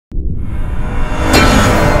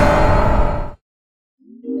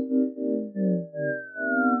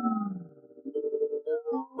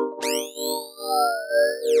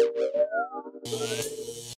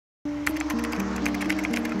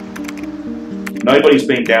Nobody's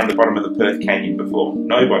been down the bottom of the Perth Canyon before.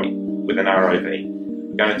 Nobody with an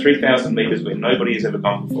ROV. Going 3,000 metres where nobody has ever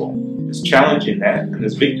gone before. There's challenge in that and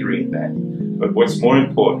there's victory in that. But what's more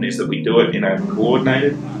important is that we do it in a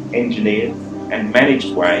coordinated, engineered and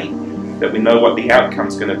managed way that we know what the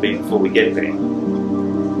outcome's going to be before we get there.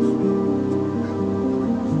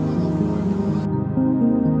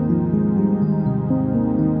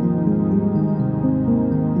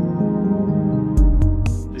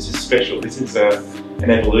 This is special. This is an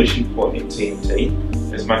evolution point in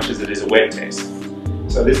TMT as much as it is a wet test.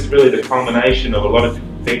 So this is really the culmination of a lot of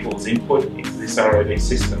different people's input into this ROV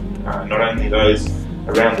system. Not only those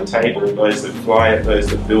around the table, those that fly it, those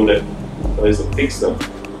that build it, those that fix them,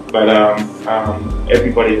 but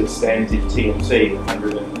everybody that stands in TMT, the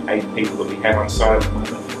 108 people that we have on site at the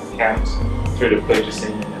moment, from accounts through to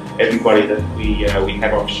purchasing, everybody that we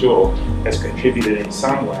have offshore has contributed in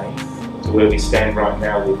some way to where we stand right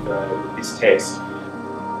now with this test.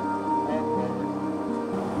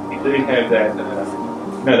 We do have that,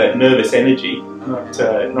 that nervous energy,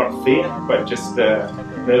 not fear, but just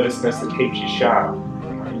nervousness that keeps you sharp.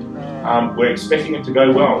 We're expecting it to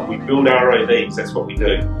go well. We build ROVs, that's what we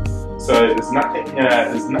do. So there's nothing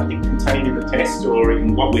contained in the test or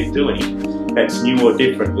in what we're doing that's new or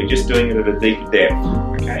different. We're just doing it at a deeper depth.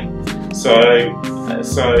 Okay.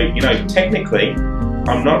 So you know, technically,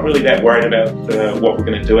 I'm not really that worried about what we're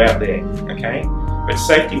going to do out there. Okay. But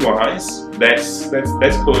safety-wise, that's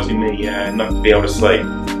causing me not to be able to sleep.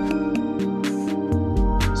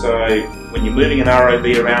 So when you're moving an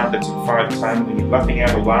ROV around that's 5 tonne, when you're luffing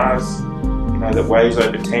out a Lars, that weighs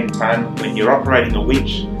over 10 tonne, when you're operating a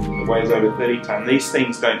winch that weighs over 30 tonne, these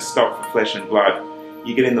things don't stop for flesh and blood.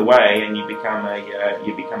 You get in the way and you become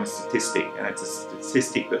a statistic, and it's a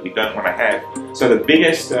statistic that we don't want to have. So the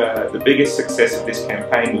biggest success of this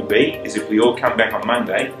campaign will be is if we all come back on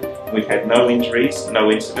Monday and we've had no injuries, no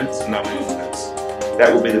incidents, no incidents.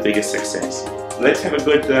 That will be the biggest success. Let's have a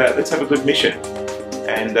good mission.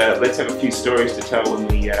 And let's have a few stories to tell when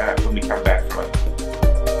we come back from it.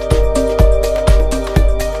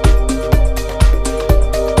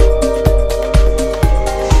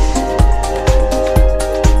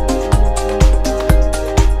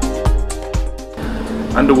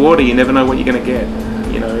 Underwater, you never know what you're going to get.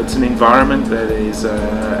 It's an environment that is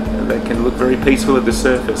that can look very peaceful at the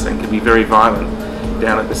surface and can be very violent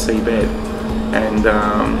down at the seabed. And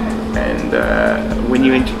when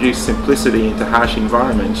you introduce simplicity into harsh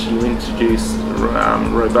environments, you introduce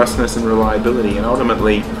robustness and reliability, and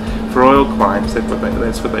ultimately for oil clients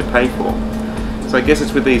that's what they pay for. So I guess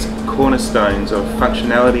it's with these cornerstones of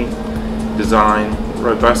functionality, design,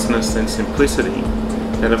 robustness and simplicity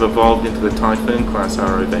that have evolved into the Typhoon class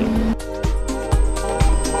ROV.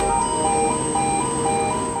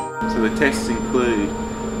 So the tests include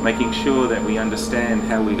making sure that we understand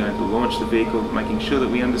how we're going to launch the vehicle, making sure that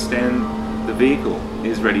we understand the vehicle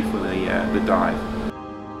is ready for the dive.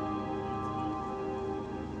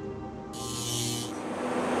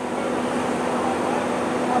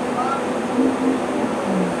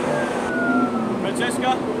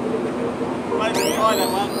 Francesca, ready to try that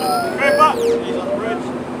one. Cooper, he's on the bridge.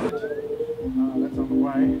 That's on the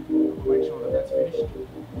way. We'll make sure that that's finished.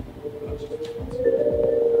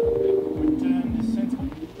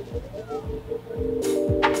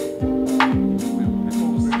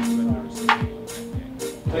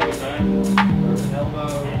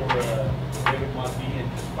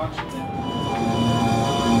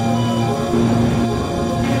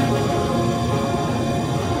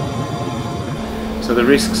 So the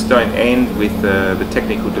risks don't end with the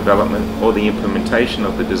technical development or the implementation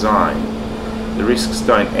of the design. The risks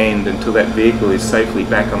don't end until that vehicle is safely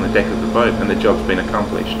back on the deck of the boat and the job's been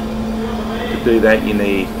accomplished. To do that you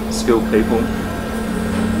need skilled people,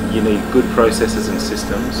 you need good processes and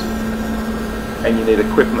systems, and you need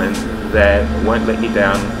equipment that won't let you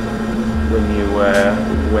down when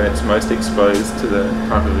it's most exposed to the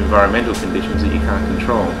type of environmental conditions that you can't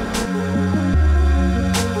control.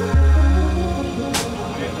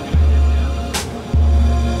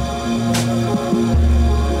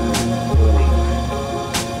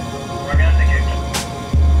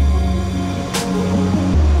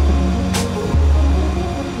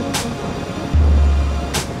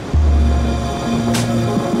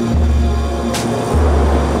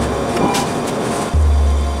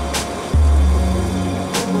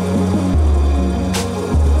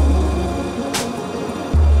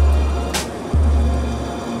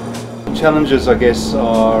 Challenges, I guess,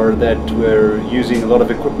 are that we're using a lot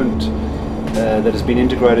of equipment that has been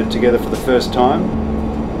integrated together for the first time.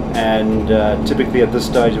 and typically at this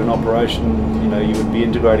stage of an operation, you would be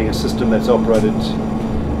integrating a system that's operated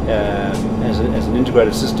as an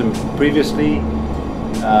integrated system previously,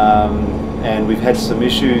 and we've had some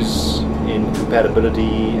issues in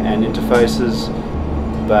compatibility and interfaces,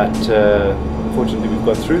 but fortunately we've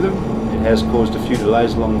got through them. It has caused a few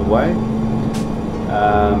delays along the way.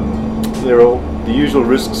 There are the usual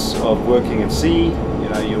risks of working at sea.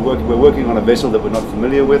 We're working on a vessel that we're not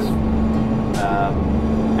familiar with,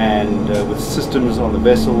 and with systems on the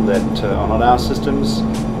vessel that are not our systems,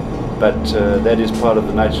 but that is part of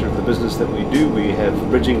the nature of the business that we do. We have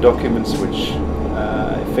bridging documents which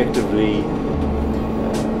effectively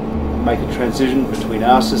make a transition between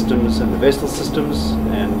our systems and the vessel systems,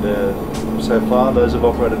 and so far those have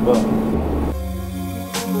operated well.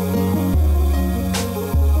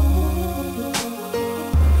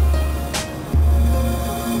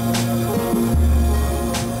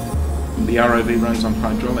 The ROV runs on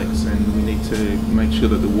hydraulics, and we need to make sure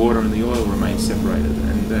that the water and the oil remain separated,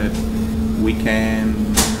 and that we can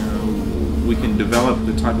develop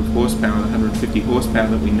the type of horsepower, the 150 horsepower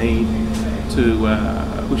that we need to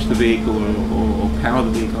push the vehicle or power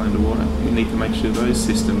the vehicle underwater. We need to make sure those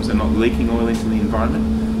systems are not leaking oil into the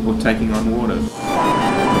environment or taking on water.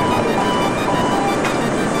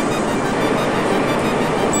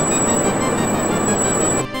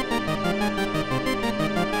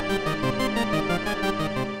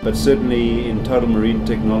 But certainly in Total Marine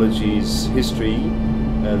Technologies history,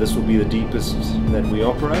 this will be the deepest that we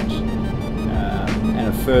operate, and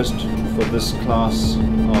a first for this class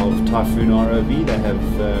of Typhoon ROV.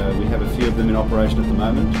 We have a few of them in operation at the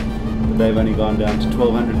moment, but they've only gone down to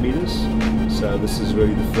 1200 meters, so this is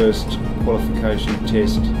really the first qualification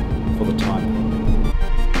test for the type.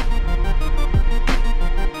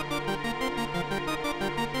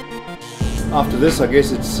 After this, I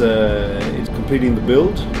guess it's completing the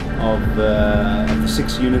build of the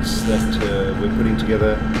 6 units that we're putting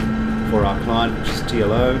together for our client, which is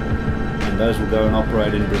TLO, and those will go and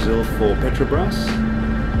operate in Brazil for Petrobras.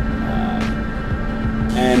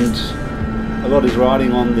 And a lot is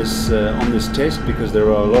riding on this test, because there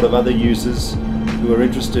are a lot of other users who are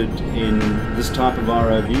interested in this type of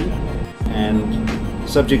ROV, and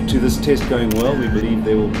subject to this test going well, we believe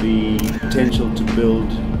there will be potential to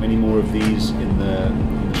build many more of these in the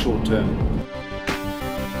short term.